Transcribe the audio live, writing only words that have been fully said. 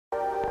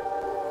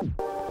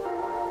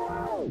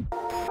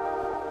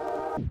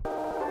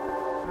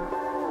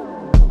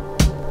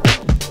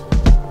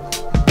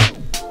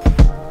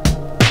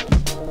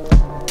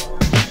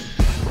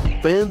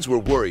Fans were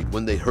worried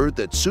when they heard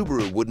that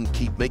Subaru wouldn't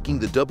keep making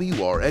the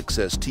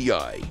WRX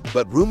STI,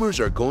 but rumors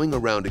are going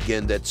around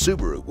again that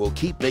Subaru will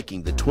keep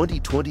making the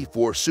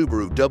 2024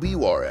 Subaru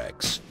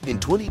WRX. In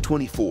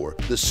 2024,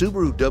 the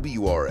Subaru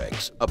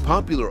WRX, a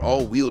popular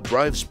all-wheel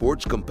drive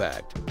sports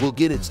compact, will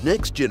get its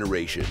next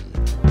generation.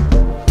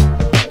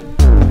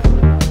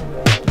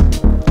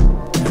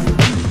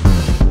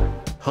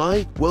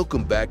 Hi,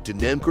 welcome back to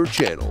NamCar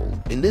channel.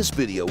 In this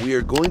video, we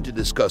are going to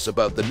discuss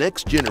about the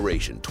next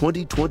generation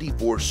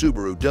 2024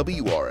 Subaru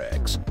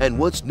WRX and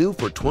what's new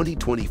for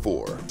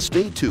 2024.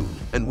 Stay tuned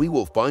and we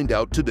will find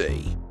out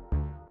today.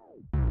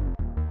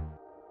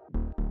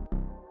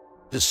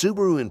 The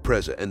Subaru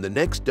Impreza and the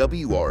next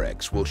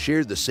WRX will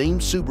share the same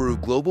Subaru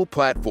global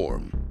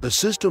platform. The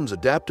system's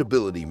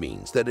adaptability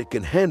means that it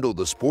can handle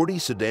the sporty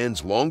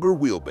sedan's longer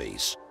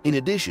wheelbase. In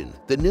addition,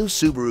 the new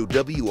Subaru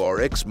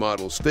WRX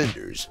model's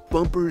fenders,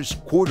 bumpers,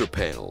 quarter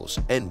panels,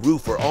 and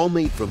roof are all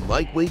made from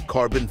lightweight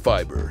carbon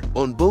fiber.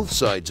 On both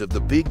sides of the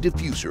big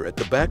diffuser at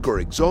the back are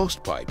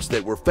exhaust pipes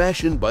that were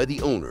fashioned by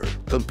the owner.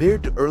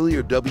 Compared to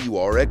earlier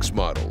WRX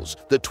models,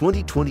 the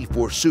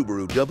 2024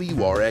 Subaru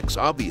WRX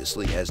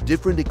obviously has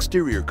different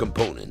exterior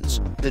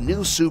components. The new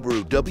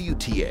Subaru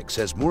WTX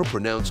has more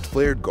pronounced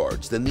flared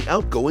guards than the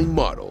outgoing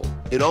model.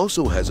 It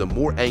also has a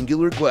more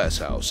angular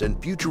glasshouse and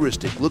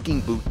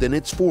futuristic-looking boot than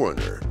its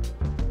forerunner.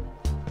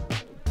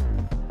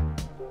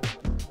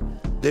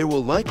 There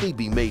will likely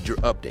be major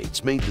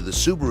updates made to the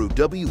Subaru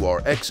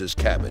WRX's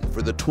cabin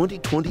for the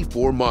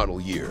 2024 model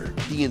year.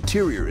 The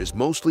interior is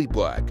mostly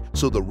black,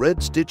 so the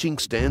red stitching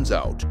stands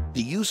out.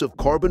 The use of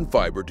carbon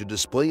fiber to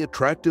display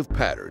attractive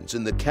patterns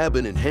in the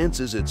cabin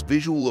enhances its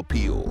visual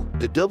appeal.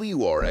 The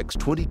WRX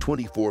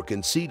 2024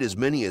 can seat as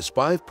many as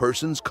 5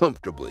 persons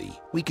comfortably.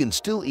 We can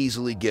still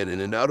easily get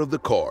in and out of the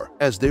car,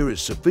 as there is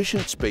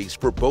sufficient space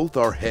for both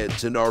our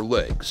heads and our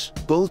legs.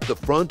 Both the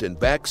front and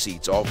back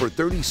seats offer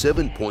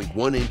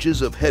 37.1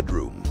 inches of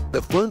headroom.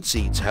 The front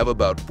seats have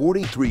about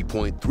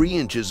 43.3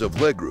 inches of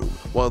legroom,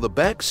 while the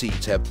back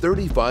seats have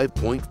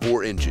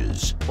 35.4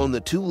 inches. On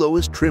the 2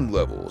 lowest trim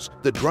levels,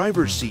 the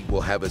driver's seat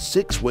will have a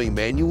 6-way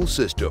manual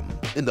system.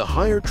 In the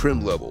higher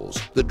trim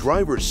levels, the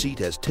driver's seat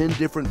has 10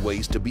 different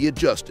ways to be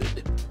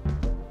adjusted.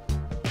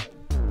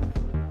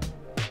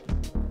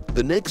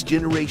 The next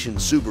generation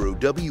Subaru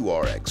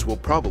WRX will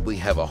probably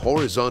have a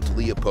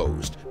horizontally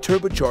opposed,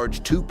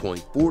 turbocharged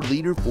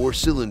 2.4-liter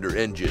 4-cylinder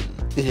engine.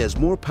 It has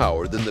more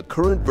power than the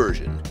current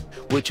version,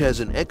 which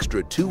has an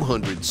extra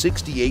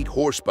 268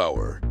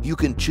 horsepower. You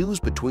can choose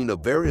between a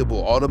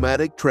variable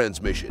automatic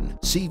transmission,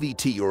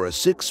 CVT, or a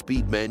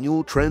 6-speed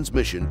manual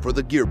transmission for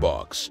the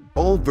gearbox.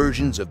 All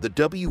versions of the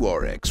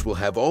WRX will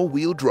have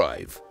all-wheel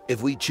drive.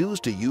 If we choose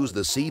to use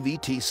the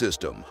CVT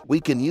system, we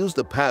can use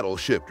the paddle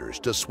shifters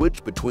to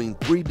switch between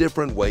 3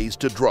 different ways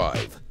to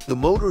drive. The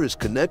motor is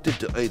connected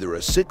to either a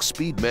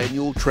 6-speed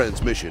manual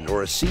transmission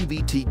or a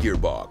CVT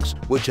gearbox,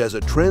 which has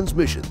a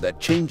transmission that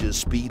changes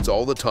speeds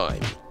all the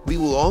time. We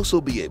will also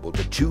be able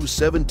to choose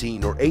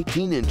 17 or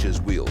 18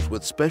 inches wheels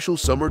with special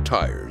summer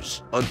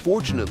tires.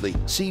 Unfortunately,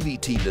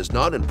 CVT does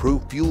not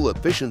improve fuel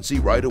efficiency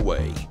right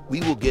away. We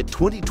will get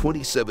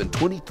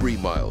 23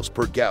 miles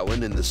per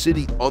gallon in the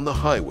city, on the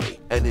highway,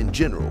 and in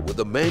general with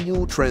a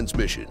manual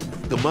transmission.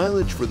 The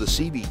mileage for the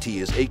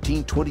CVT is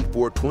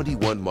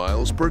 21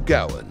 miles per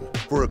gallon.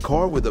 For a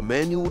car with a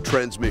manual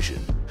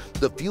transmission,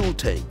 the fuel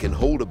tank can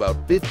hold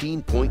about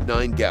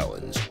 15.9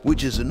 gallons,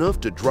 which is enough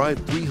to drive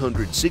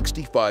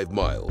 365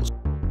 miles.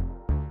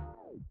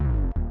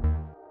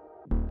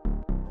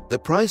 The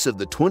price of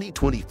the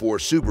 2024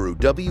 Subaru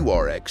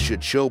WRX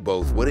should show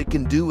both what it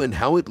can do and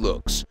how it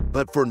looks.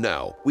 But for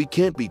now, we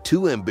can't be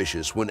too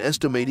ambitious when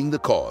estimating the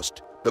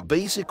cost. The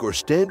basic or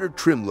standard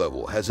trim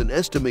level has an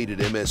estimated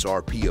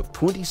MSRP of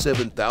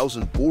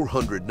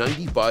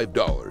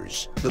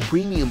 $27,495. The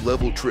premium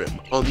level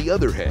trim, on the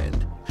other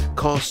hand,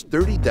 costs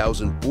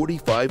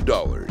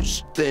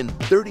 $30,045. Then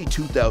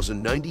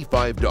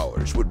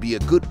 $32,095 would be a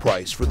good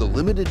price for the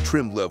limited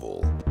trim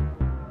level.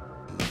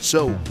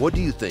 So, what do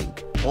you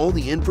think? All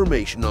the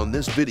information on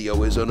this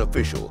video is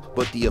unofficial,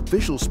 but the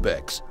official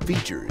specs,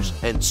 features,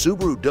 and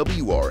Subaru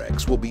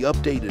WRX will be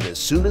updated as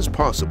soon as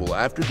possible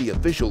after the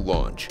official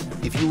launch.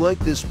 If you like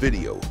this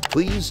video,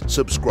 please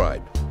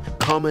subscribe,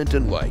 comment,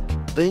 and like.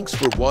 Thanks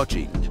for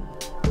watching.